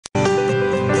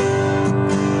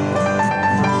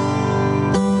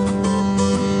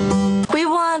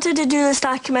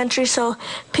documentary so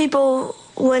people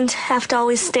wouldn't have to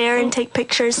always stare and take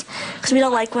pictures, because we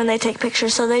don't like when they take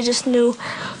pictures, so they just knew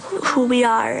who we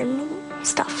are and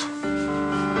stuff.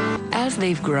 As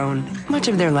they've grown, much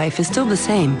of their life is still the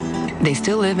same. They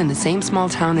still live in the same small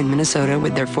town in Minnesota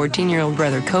with their 14-year-old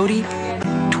brother Cody,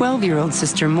 12-year-old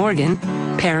sister Morgan,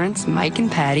 parents Mike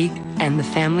and Patty, and the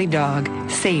family dog,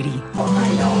 Sadie.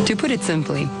 To put it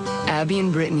simply, Abby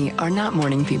and Brittany are not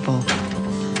morning people.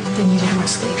 They need more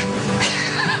sleep.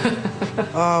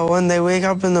 When they wake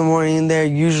up in the morning, they're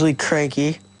usually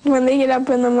cranky. When they get up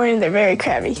in the morning, they're very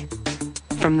crabby.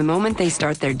 From the moment they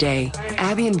start their day,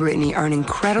 Abby and Brittany are an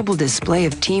incredible display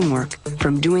of teamwork.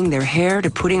 From doing their hair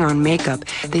to putting on makeup,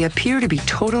 they appear to be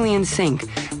totally in sync,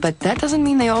 but that doesn't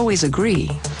mean they always agree.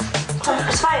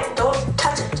 It's fine, don't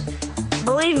touch it.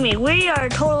 Believe me, we are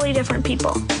totally different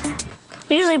people.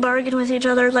 We usually bargain with each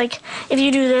other, like, if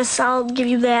you do this, I'll give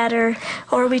you that,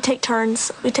 or we take turns.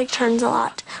 We take turns a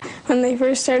lot. When they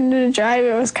first started to drive,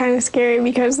 it was kind of scary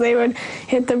because they would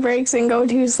hit the brakes and go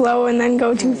too slow and then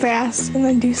go too fast and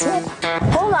then too slow.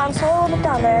 Hold on, slow it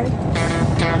down there.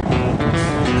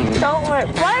 Don't worry.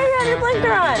 Why do you have your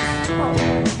blinker on?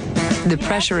 Oh. The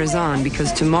pressure is on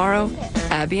because tomorrow,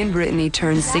 Abby and Brittany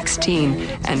turn 16,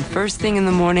 and first thing in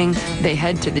the morning, they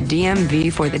head to the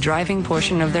DMV for the driving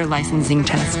portion of their licensing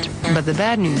test. But the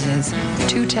bad news is,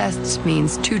 2 tests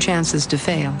means 2 chances to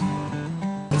fail.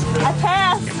 I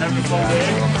passed.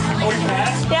 Oh, you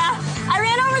passed? Yeah, I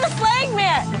ran over the flag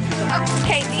man.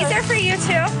 Okay, these are for you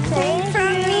too. Thank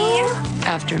from me.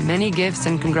 After many gifts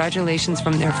and congratulations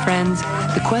from their friends,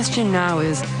 the question now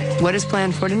is, what is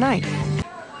planned for tonight?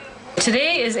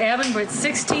 Today is Ab and Britt's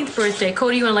 16th birthday.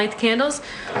 Cody, you want to light the candles?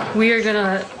 We are going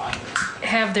to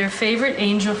have their favorite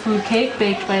angel food cake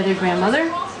baked by their grandmother.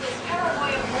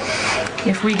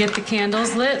 If we get the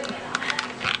candles lit.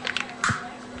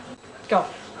 Go.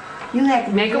 You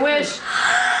Make a wish.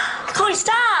 Cody,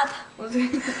 stop!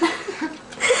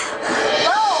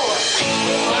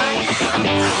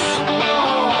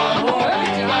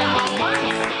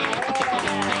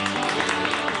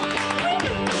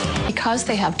 Because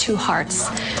they have 2 hearts,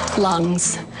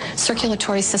 lungs,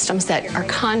 circulatory systems that are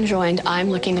conjoined, I'm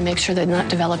looking to make sure they're not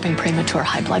developing premature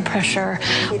high blood pressure,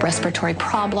 respiratory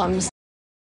problems.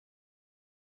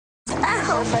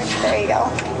 Perfect. There you go.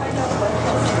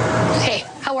 Hey,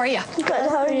 how are you? Good,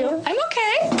 how are you? I'm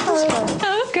okay.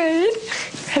 Oh, good.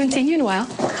 Haven't seen you in a while.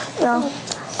 No,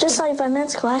 just saw you 5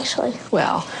 minutes ago, actually.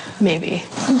 Well, maybe.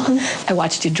 I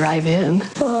watched you drive in.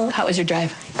 How was your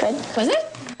drive? Good. Was it?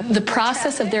 The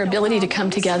process of their ability to come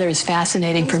together is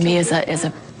fascinating for me as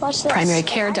a primary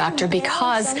care doctor,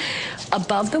 because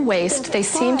above the waist they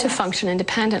seem to function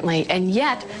independently, and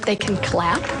yet they can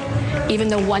clap even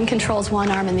though one controls one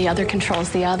arm and the other controls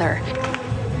the other.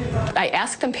 I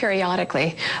ask them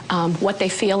periodically what they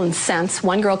feel and sense.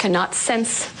 One girl cannot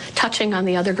sense touching on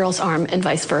the other girl's arm and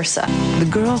vice versa. The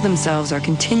girls themselves are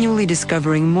continually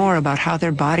discovering more about how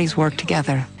their bodies work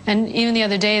together. And even the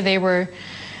other day, they were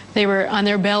on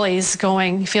their bellies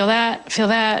going, feel that, feel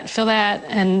that, feel that,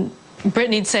 and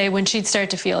Brittany'd say when she'd start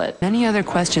to feel it. Many other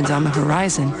questions on the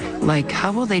horizon, like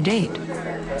how will they date?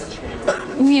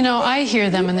 You know, I hear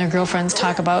them and their girlfriends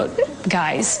talk about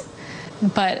guys,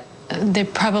 but they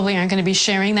probably aren't going to be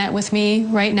sharing that with me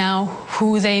right now,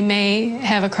 who they may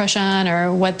have a crush on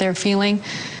or what they're feeling,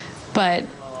 but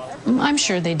I'm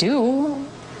sure they do.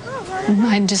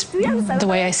 The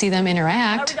way I see them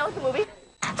interact.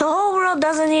 The whole world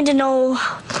doesn't need to know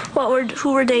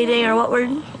who we're dating or what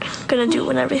we're gonna do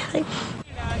and everything.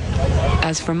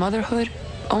 As for motherhood,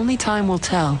 only time will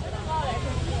tell.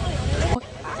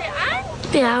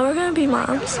 Yeah, we're gonna be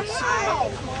moms.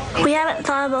 We haven't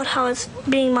thought about how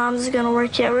being moms is gonna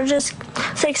work yet. We're just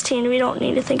 16. We don't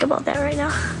need to think about that right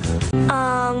now.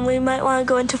 We might want to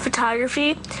go into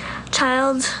photography,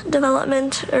 child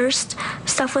development, or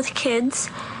stuff with kids.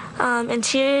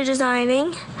 Interior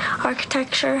designing,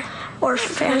 architecture, or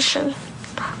fashion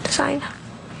design.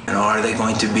 You know, are they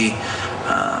going to be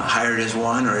hired as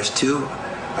 1 or as 2?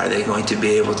 Are they going to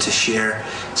be able to share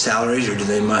salaries, or do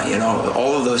they, you know,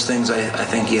 all of those things I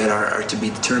think yet are to be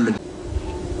determined.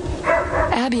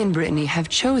 Abby and Brittany have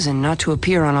chosen not to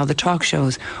appear on all the talk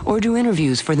shows or do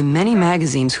interviews for the many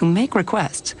magazines who make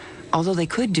requests, although they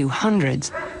could do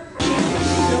hundreds.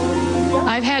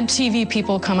 I've had TV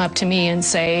people come up to me and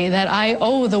say that I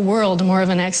owe the world more of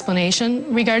an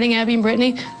explanation regarding Abby and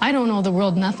Brittany. I don't owe the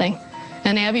world nothing.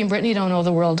 And Abby and Brittany don't owe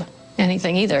the world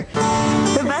anything either.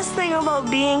 The best thing about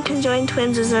being conjoined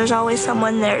twins is there's always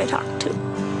someone there to talk to.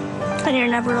 And you're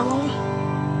never alone.